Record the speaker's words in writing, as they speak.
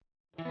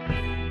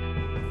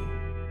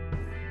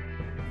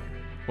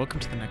Welcome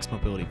to the Next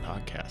Mobility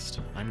Podcast.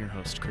 I'm your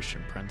host,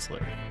 Christian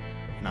Prenzler.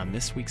 And on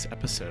this week's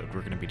episode, we're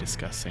going to be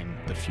discussing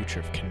the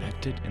future of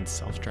connected and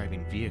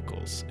self-driving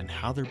vehicles and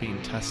how they're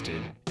being tested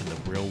in the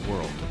real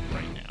world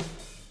right now.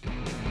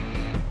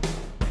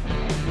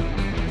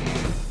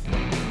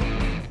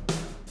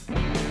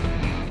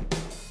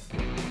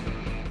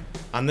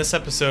 On this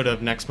episode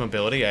of Next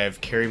Mobility, I have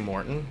Carrie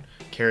Morton.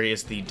 Carrie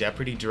is the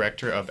Deputy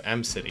Director of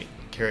MCity.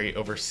 Carrie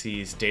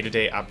oversees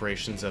day-to-day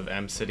operations of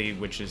MCity,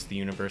 which is the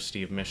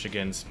University of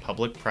Michigan's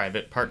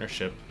public-private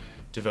partnership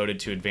devoted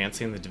to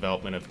advancing the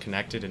development of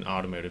connected and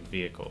automotive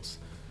vehicles.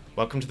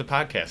 Welcome to the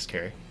podcast,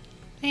 Carrie.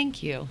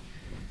 Thank you.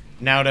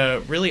 Now,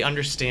 to really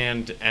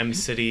understand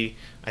MCity,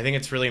 I think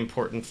it's really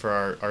important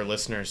for our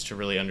listeners to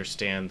really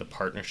understand the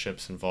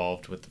partnerships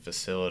involved with the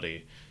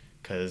facility,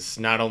 because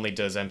not only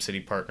does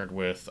MCity partner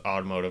with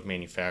automotive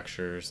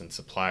manufacturers and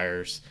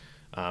suppliers,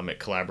 it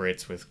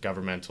collaborates with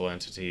governmental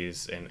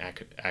entities and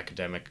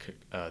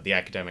the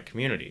academic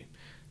community.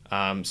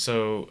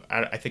 So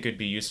I think it would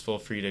be useful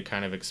for you to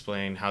kind of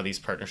explain how these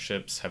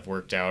partnerships have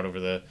worked out over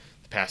the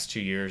past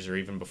 2 years or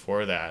even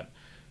before that,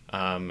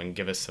 and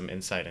give us some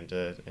insight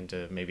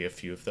into maybe a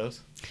few of those.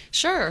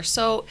 Sure.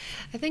 So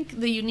I think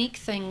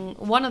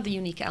one of the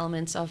unique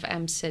elements of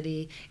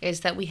MCity is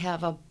that we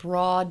have a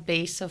broad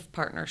base of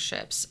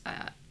partnerships.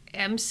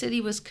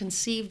 MCity was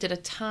conceived at a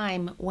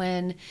time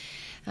when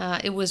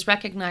it was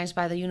recognized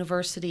by the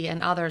university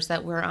and others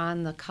that we're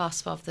on the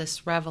cusp of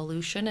this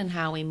revolution in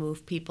how we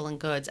move people and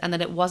goods, and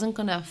that it wasn't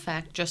going to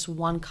affect just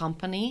one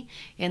company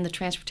in the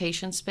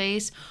transportation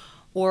space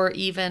or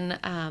even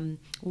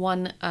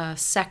one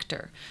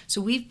sector. So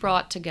we've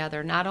brought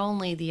together not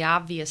only the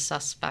obvious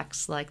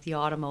suspects like the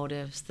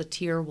automotives, the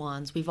tier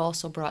ones, we've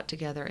also brought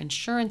together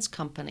insurance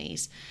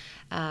companies,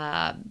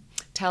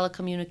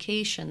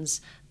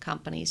 telecommunications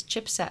companies,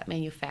 chipset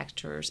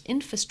manufacturers,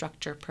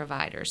 infrastructure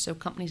providers, so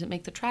companies that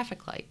make the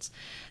traffic lights,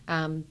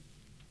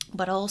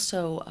 but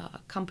also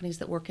companies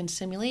that work in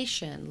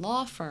simulation,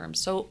 law firms.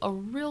 So a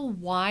real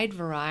wide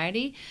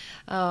variety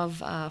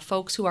of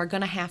folks who are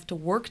going to have to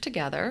work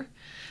together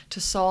to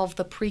solve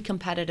the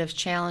pre-competitive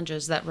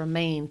challenges that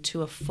remain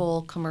to a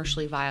full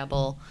commercially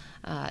viable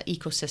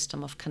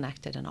ecosystem of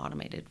connected and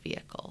automated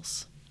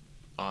vehicles.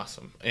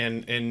 Awesome.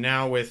 And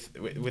now with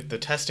the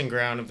testing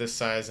ground of this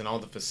size and all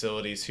the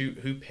facilities,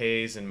 who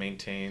pays and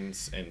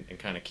maintains and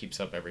kind of keeps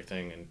up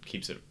everything and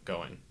keeps it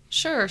going?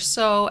 Sure.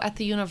 So at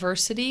the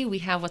university, we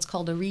have what's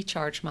called a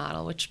recharge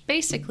model, which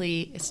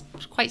basically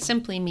quite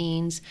simply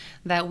means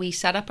that we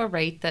set up a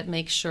rate that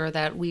makes sure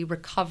that we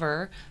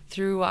recover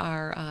through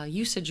our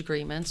usage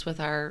agreements with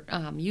our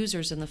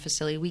users in the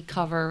facility. We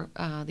cover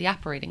the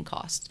operating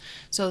costs.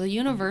 So the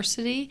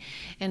university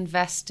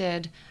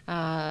invested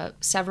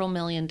several $1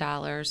 million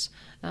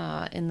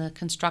in the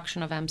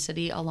construction of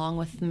MCity, along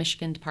with the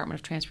Michigan Department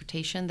of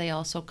Transportation. They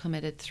also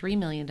committed $3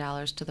 million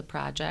to the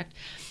project.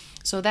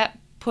 So that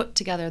put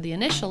together the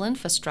initial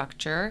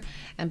infrastructure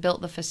and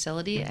built the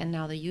facility, and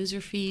now the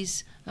user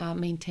fees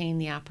maintain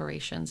the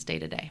operations day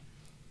to day.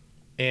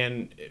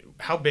 And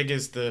how big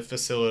is the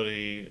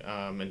facility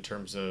in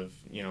terms of,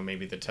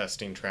 maybe the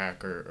testing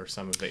track or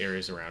some of the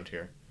areas around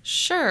here?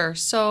 Sure.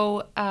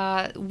 So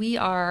we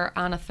are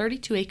on a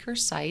 32-acre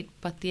site,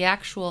 but the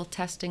actual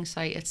testing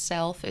site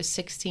itself is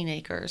 16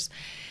 acres.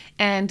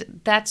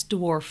 And that's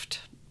dwarfed,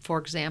 for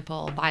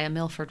example, by a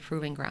Milford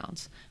Proving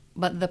Grounds.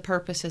 But the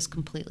purpose is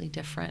completely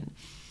different.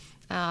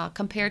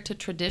 Compared to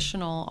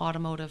traditional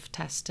automotive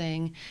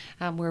testing,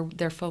 where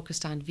they're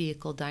focused on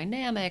vehicle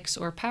dynamics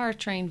or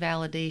powertrain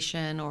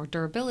validation or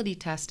durability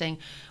testing,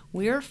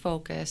 we're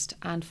focused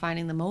on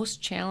finding the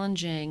most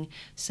challenging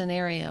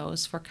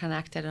scenarios for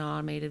connected and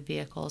automated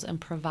vehicles and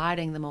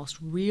providing the most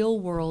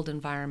real-world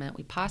environment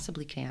we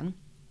possibly can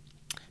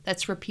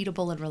that's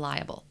repeatable and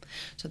reliable,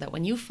 so that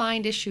when you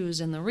find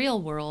issues in the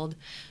real world,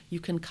 you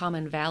can come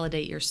and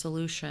validate your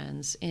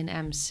solutions in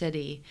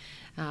MCity.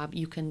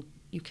 You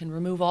can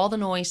remove all the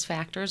noise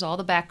factors, all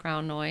the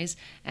background noise,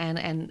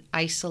 and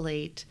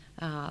isolate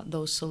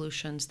those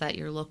solutions that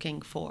you're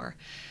looking for.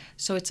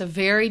 So it's a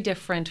very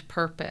different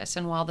purpose.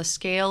 And while the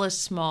scale is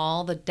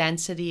small, the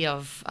density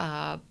of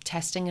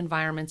testing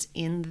environments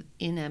in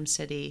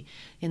MCity,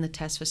 in the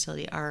test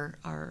facility,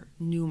 are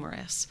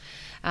numerous.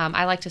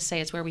 I like to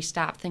say it's where we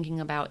stop thinking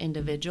about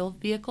individual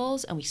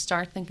vehicles and we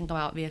start thinking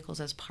about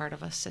vehicles as part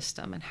of a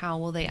system and how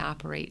will they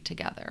operate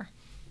together.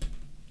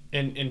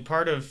 And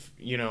part of,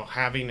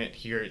 having it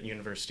here at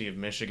University of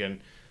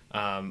Michigan,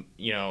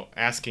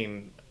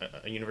 asking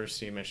a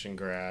University of Michigan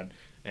grad,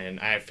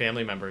 and I have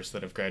family members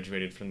that have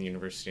graduated from the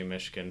University of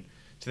Michigan.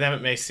 To them,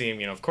 it may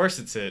seem, of course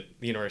it's at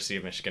the University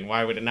of Michigan.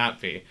 Why would it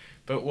not be?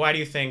 But why do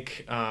you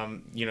think,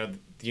 the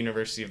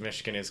University of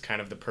Michigan is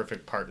kind of the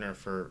perfect partner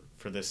for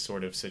this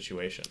sort of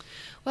situation?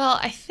 Well,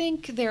 I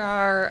think there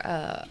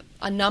are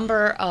a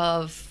number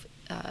of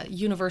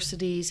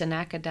universities and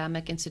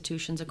academic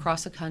institutions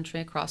across the country,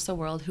 across the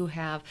world, who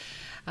have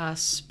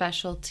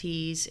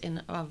specialties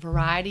in a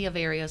variety of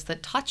areas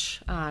that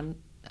touch on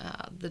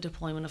the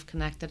deployment of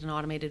connected and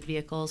automated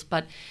vehicles.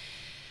 But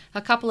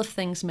A couple of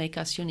things make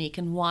us unique,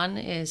 and one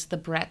is the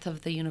breadth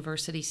of the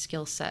university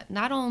skill set.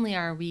 Not only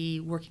are we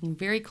working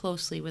very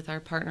closely with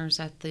our partners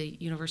at the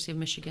University of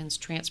Michigan's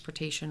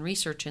Transportation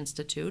Research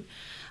Institute,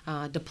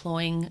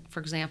 deploying,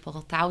 for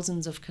example,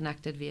 thousands of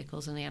connected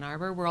vehicles in Ann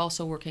Arbor, we're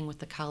also working with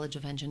the College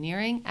of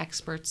Engineering,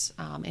 experts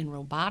in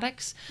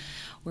robotics.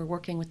 We're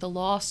working with the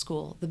law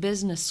school, the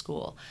business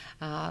school,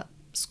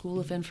 School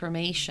of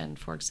Information,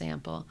 for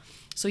example.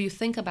 So you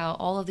think about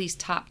all of these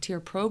top-tier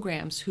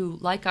programs who,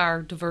 like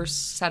our diverse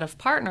set of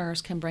partners,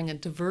 can bring a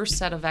diverse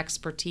set of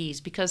expertise,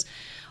 because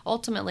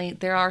ultimately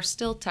there are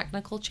still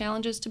technical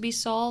challenges to be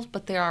solved,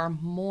 but there are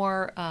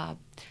more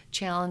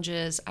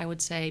challenges, I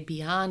would say,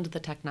 beyond the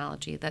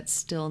technology that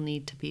still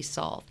need to be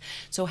solved.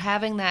 So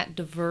having that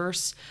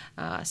diverse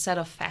set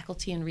of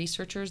faculty and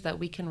researchers that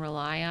we can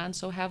rely on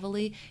so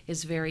heavily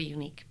is very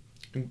unique.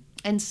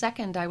 And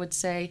second, I would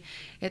say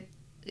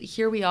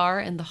here we are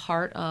in the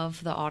heart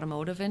of the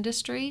automotive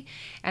industry,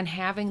 and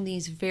having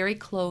these very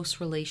close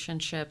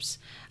relationships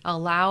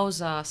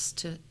allows us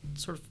to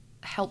sort of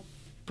help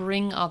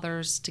bring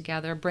others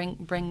together,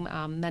 bring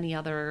many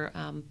other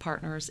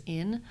partners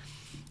in,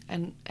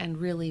 and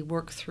really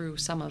work through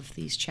some of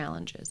these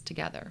challenges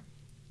together.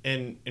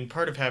 And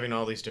part of having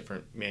all these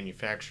different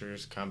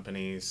manufacturers,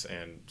 companies,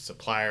 and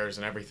suppliers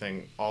and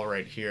everything all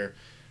right here,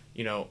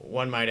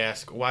 one might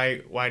ask,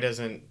 why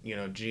doesn't,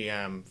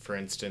 GM, for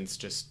instance,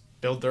 just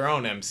build their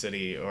own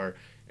M-City? Or,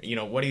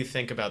 what do you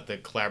think about the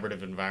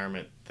collaborative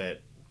environment that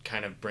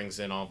kind of brings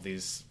in all of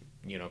these,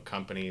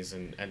 companies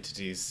and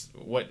entities?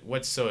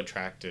 What's so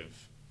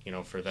attractive,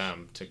 for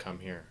them to come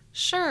here?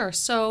 Sure.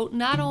 So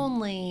not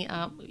only,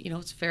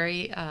 it's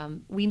very,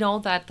 we know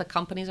that the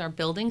companies are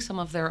building some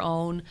of their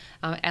own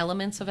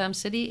elements of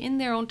M-City in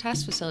their own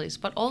test facilities,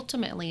 but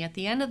ultimately, at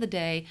the end of the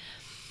day,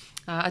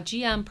 a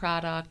GM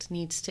product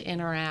needs to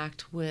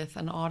interact with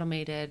an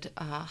automated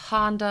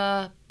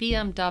Honda,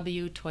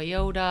 BMW,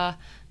 Toyota,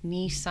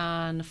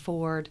 Nissan,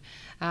 Ford.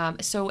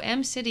 So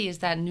M-City is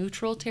that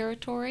neutral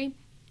territory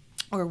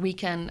where we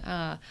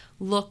can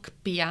look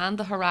beyond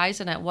the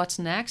horizon at what's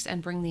next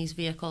and bring these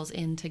vehicles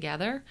in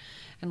together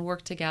and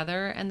work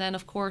together. And then,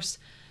 of course,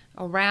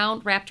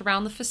 wrapped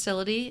around the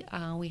facility,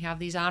 we have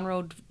these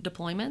on-road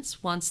deployments.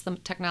 Once the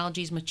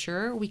technology is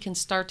mature, we can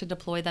start to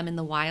deploy them in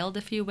the wild,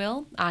 if you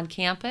will, on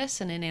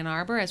campus and in Ann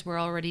Arbor, as we're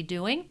already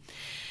doing.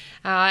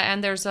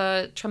 And there's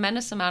a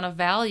tremendous amount of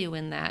value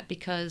in that,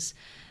 because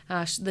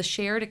the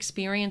shared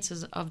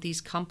experiences of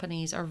these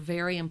companies are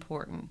very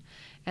important.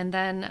 And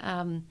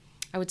then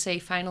I would say,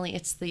 finally,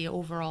 it's the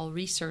overall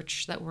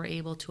research that we're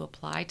able to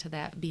apply to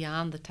that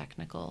beyond the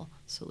technical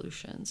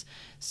solutions.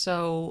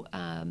 So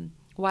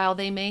while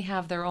they may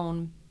have their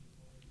own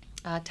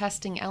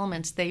testing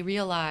elements,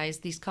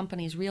 these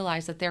companies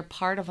realize that they're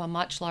part of a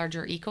much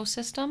larger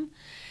ecosystem,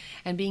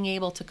 and being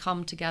able to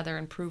come together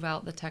and prove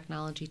out the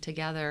technology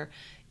together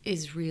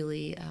is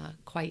really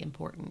quite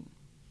important.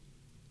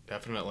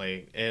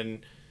 Definitely.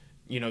 And,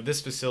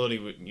 this facility,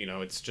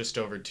 it's just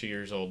over 2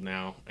 years old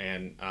now.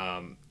 And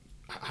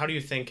how do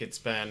you think it's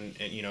been,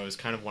 as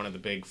kind of one of the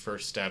big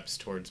first steps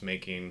towards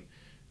making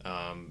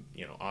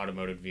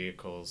automotive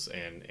vehicles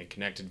and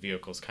connected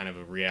vehicles kind of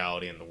a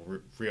reality in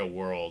the real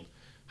world?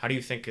 How do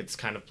you think it's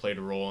kind of played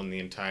a role in the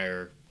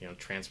entire,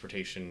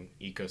 transportation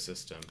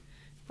ecosystem?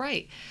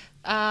 Right.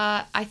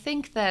 I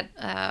think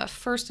that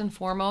first and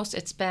foremost,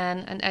 it's been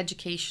an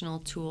educational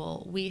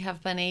tool. We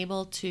have been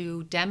able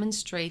to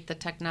demonstrate the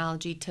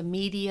technology to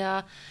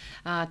media,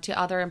 to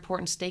other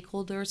important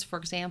stakeholders, for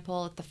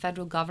example, at the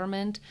federal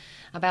government,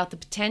 about the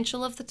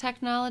potential of the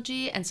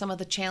technology and some of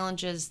the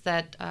challenges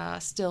that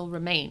still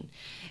remain.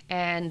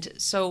 And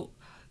so,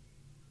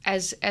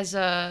 as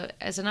a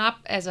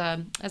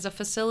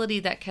facility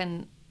that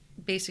can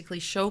basically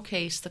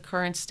showcase the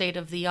current state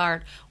of the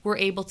art, we're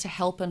able to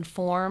help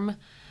inform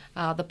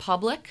the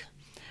public.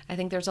 I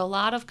think there's a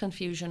lot of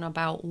confusion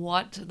about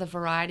what the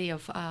variety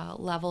of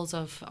levels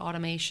of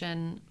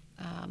automation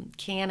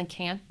can and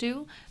can't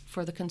do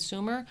for the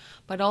consumer,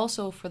 but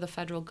also for the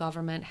federal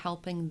government,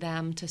 helping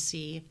them to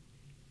see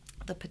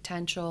the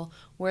potential,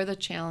 where the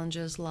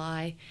challenges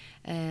lie,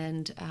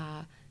 and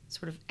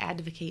sort of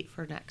advocate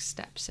for next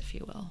steps, if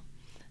you will,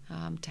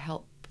 to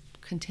help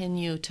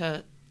continue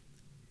to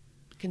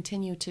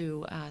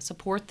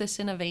support this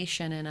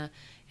innovation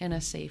in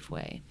a safe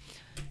way.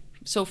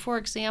 So, for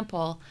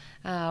example,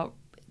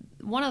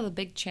 one of the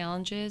big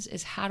challenges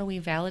is, how do we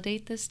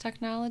validate this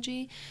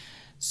technology?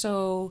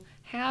 So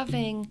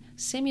having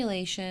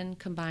simulation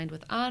combined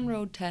with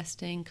on-road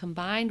testing,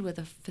 combined with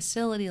a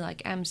facility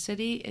like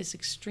M-City, is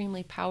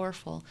extremely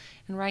powerful.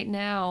 And right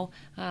now,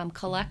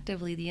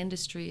 collectively, the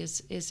industry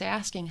is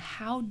asking,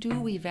 how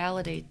do we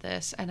validate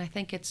this? And I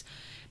think it's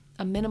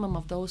a minimum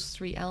of those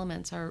three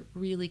elements are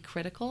really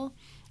critical.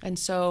 And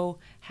so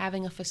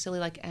having a facility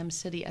like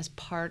M-City as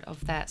part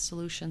of that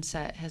solution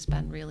set has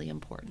been really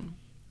important.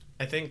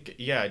 I think,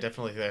 yeah,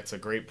 definitely that's a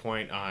great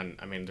point on,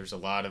 there's a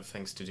lot of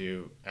things to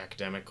do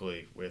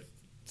academically with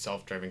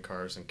self-driving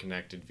cars and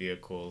connected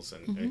vehicles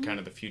and kind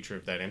of the future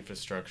of that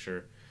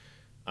infrastructure.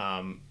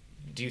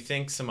 do you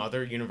think some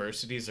other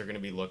universities are going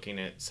to be looking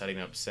at setting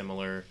up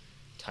similar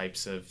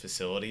types of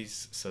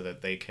facilities so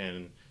that they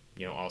can,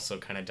 also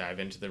kind of dive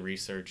into the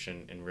research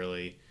and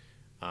really,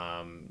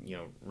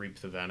 reap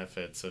the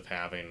benefits of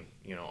having,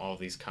 all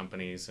these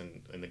companies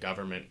and the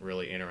government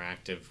really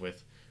interactive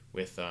with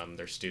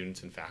their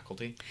students and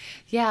faculty?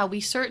 Yeah, we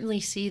certainly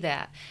see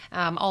that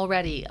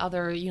already.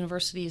 Other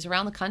universities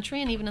around the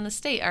country and even in the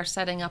state are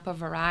setting up a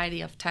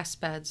variety of test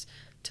beds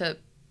to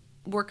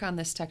work on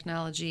this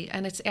technology,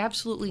 and it's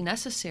absolutely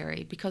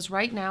necessary because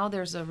right now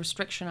there's a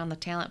restriction on the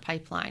talent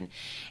pipeline.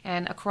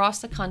 And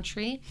across the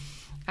country,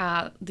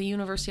 the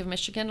University of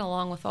Michigan,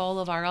 along with all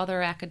of our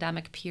other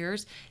academic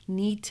peers,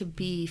 need to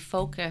be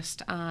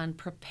focused on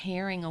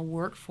preparing a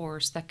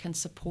workforce that can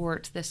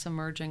support this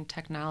emerging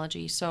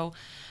technology. So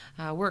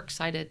we're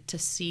excited to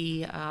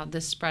see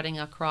this spreading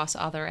across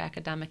other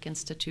academic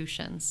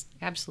institutions.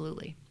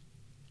 Absolutely.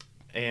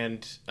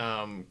 And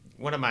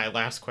one of my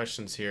last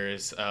questions here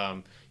is,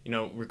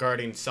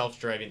 regarding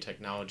self-driving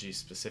technology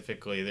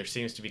specifically, there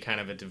seems to be kind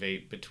of a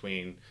debate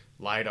between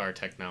LiDAR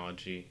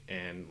technology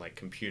and like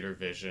computer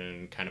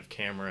vision, kind of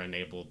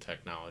camera-enabled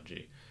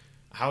technology.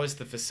 How is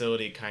the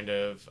facility kind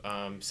of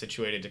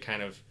situated to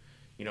kind of,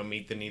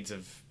 meet the needs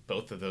of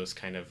both of those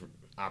kind of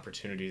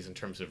opportunities in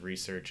terms of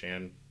research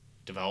and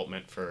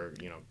development for,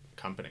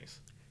 companies?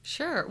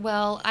 Sure.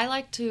 Well, I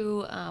like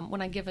to,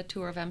 when I give a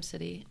tour of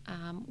M-City,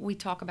 we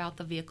talk about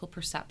the vehicle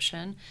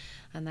perception,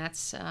 and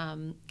that's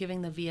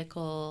giving the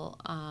vehicle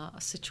a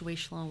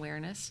situational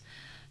awareness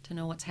to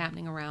know what's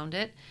happening around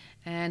it.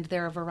 And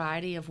there are a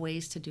variety of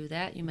ways to do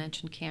that. You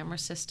mentioned camera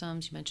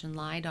systems, you mentioned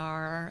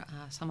LiDAR,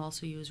 some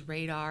also use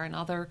radar and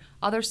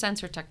other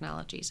sensor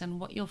technologies. And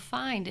what you'll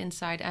find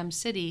inside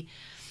M-City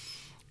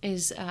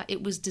is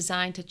it was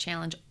designed to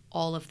challenge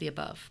all of the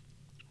above.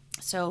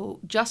 So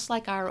just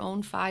like our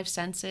own five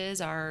senses,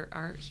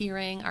 our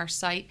hearing, our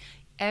sight,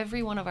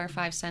 every one of our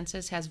five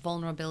senses has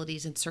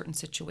vulnerabilities in certain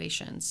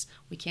situations.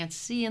 We can't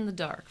see in the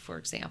dark, for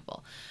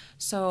example.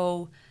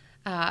 So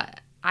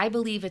I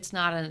believe it's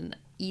not an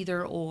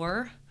either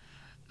or.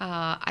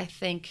 I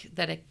think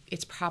that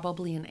it's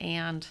probably an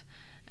and.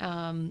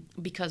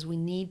 Because we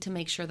need to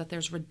make sure that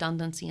there's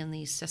redundancy in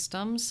these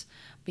systems,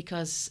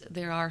 because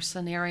there are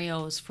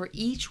scenarios for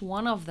each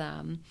one of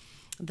them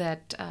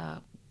that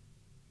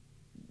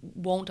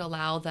won't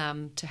allow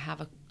them to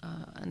have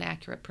an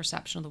accurate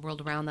perception of the world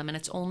around them. And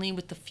it's only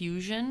with the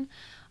fusion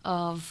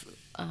of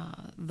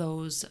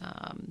those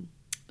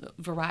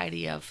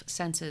variety of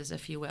senses,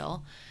 if you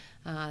will,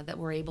 that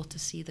we're able to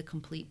see the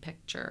complete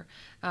picture.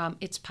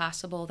 It's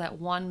possible that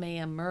one may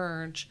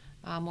emerge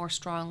more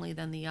strongly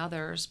than the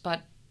others,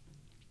 but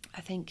I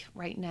think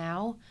right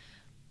now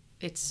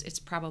it's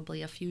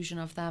probably a fusion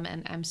of them,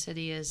 and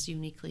M-City is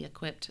uniquely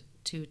equipped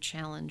to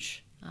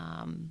challenge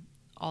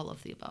all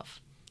of the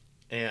above.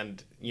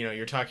 And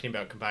you're talking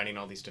about combining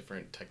all these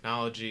different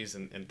technologies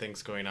and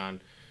things going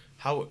on.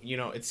 How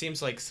it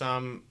seems like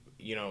some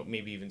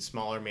maybe even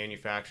smaller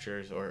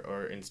manufacturers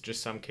or in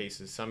just some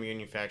cases some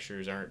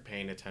manufacturers aren't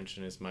paying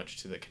attention as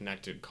much to the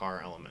connected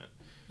car element.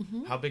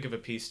 Mm-hmm. How big of a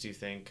piece do you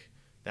think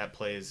that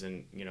plays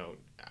in,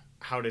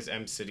 how does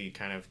M-City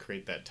kind of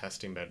create that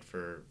testing bed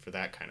for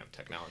that kind of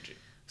technology?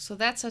 So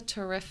that's a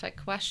terrific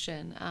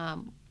question.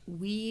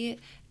 We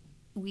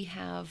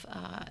have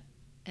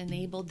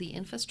enabled the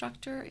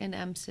infrastructure in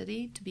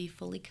M-City to be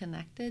fully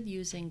connected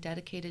using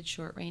dedicated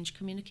short-range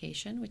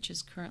communication, which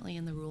is currently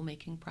in the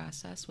rulemaking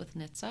process with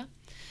NHTSA.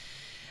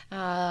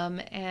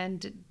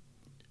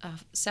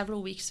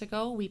 Several weeks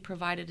ago, we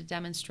provided a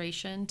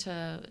demonstration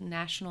to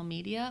national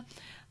media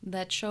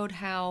that showed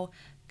how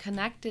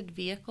connected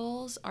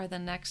vehicles are the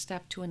next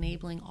step to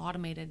enabling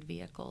automated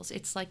vehicles.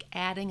 It's like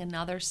adding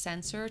another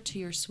sensor to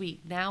your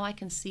suite. Now I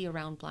can see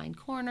around blind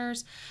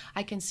corners.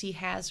 I can see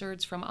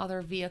hazards from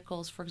other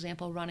vehicles, for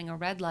example, running a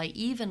red light,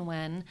 even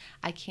when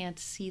I can't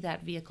see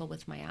that vehicle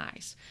with my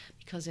eyes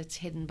because it's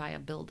hidden by a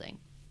building.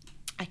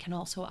 I can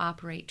also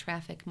operate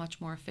traffic much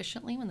more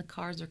efficiently when the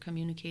cars are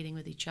communicating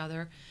with each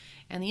other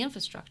and the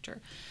infrastructure.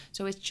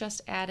 So it's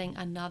just adding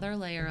another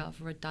layer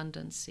of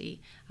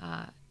redundancy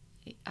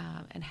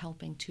and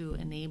helping to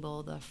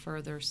enable the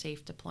further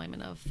safe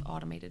deployment of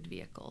automated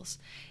vehicles.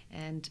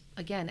 And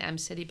again,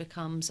 M-City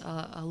becomes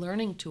a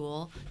learning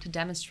tool to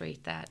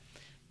demonstrate that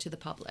to the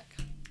public.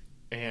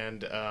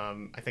 And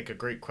I think a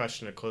great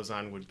question to close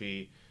on would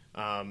be,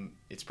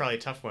 it's probably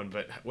a tough one,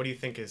 but what do you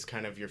think is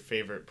kind of your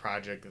favorite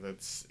project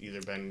that's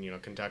either been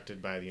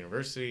conducted by the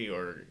university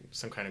or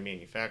some kind of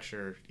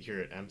manufacturer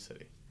here at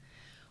M-City?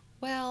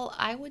 Well,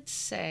 I would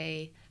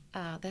say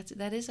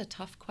that is a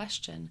tough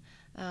question.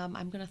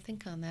 I'm going to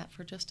think on that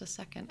for just a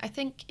second. I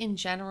think in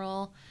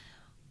general,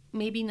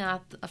 maybe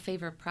not a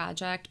favorite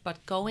project,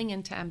 but going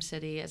into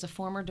M-City as a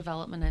former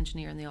development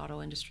engineer in the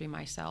auto industry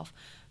myself,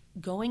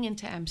 going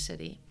into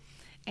M-City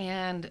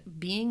And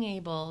being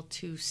able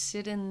to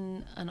sit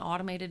in an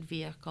automated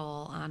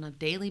vehicle on a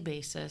daily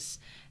basis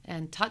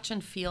and touch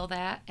and feel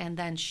that, and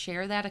then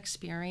share that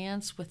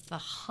experience with the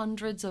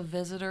hundreds of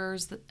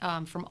visitors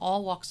from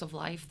all walks of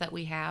life that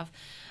we have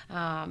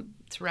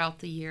throughout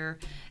the year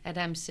at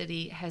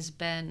M-City has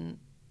been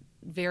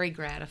very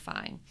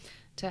gratifying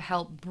to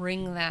help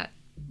bring that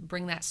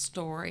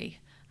story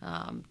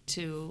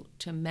to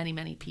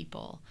many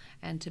people,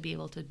 and to be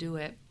able to do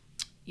it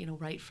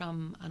right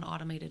from an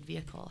automated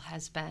vehicle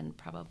has been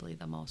probably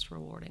the most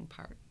rewarding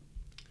part.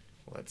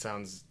 Well, that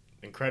sounds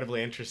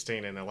incredibly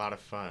interesting and a lot of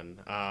fun.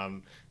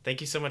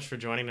 Thank you so much for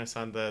joining us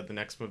on the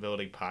Next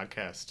Mobility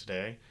podcast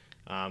today.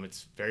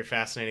 It's very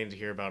fascinating to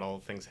hear about all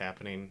the things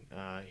happening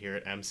here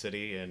at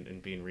M-City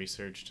and being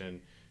researched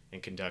and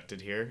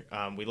conducted here.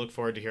 We look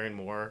forward to hearing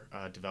more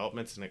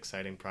developments and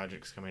exciting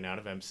projects coming out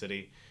of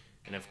M-City.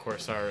 And of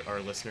course, our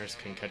listeners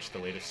can catch the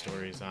latest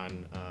stories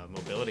on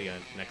mobility on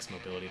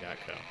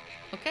nextmobility.co.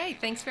 Okay,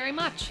 thanks very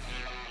much.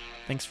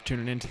 Thanks for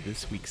tuning in to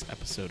this week's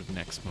episode of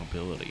Next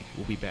Mobility.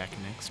 We'll be back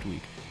next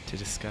week to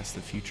discuss the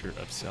future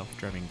of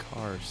self-driving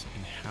cars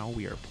and how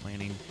we are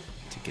planning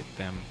to get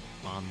them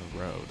on the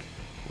road.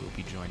 We'll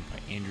be joined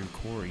by Andrew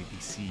Corey, the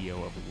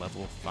CEO of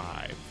Level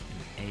 5,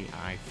 an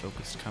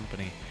AI-focused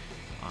company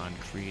on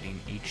creating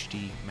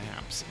HD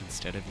maps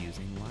instead of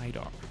using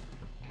LiDAR.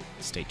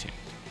 Stay tuned.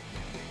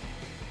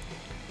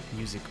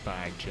 Music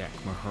by Jack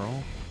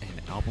Maherl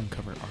and album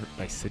cover art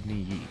by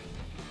Sydney Yee.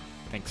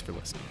 Thanks for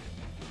listening.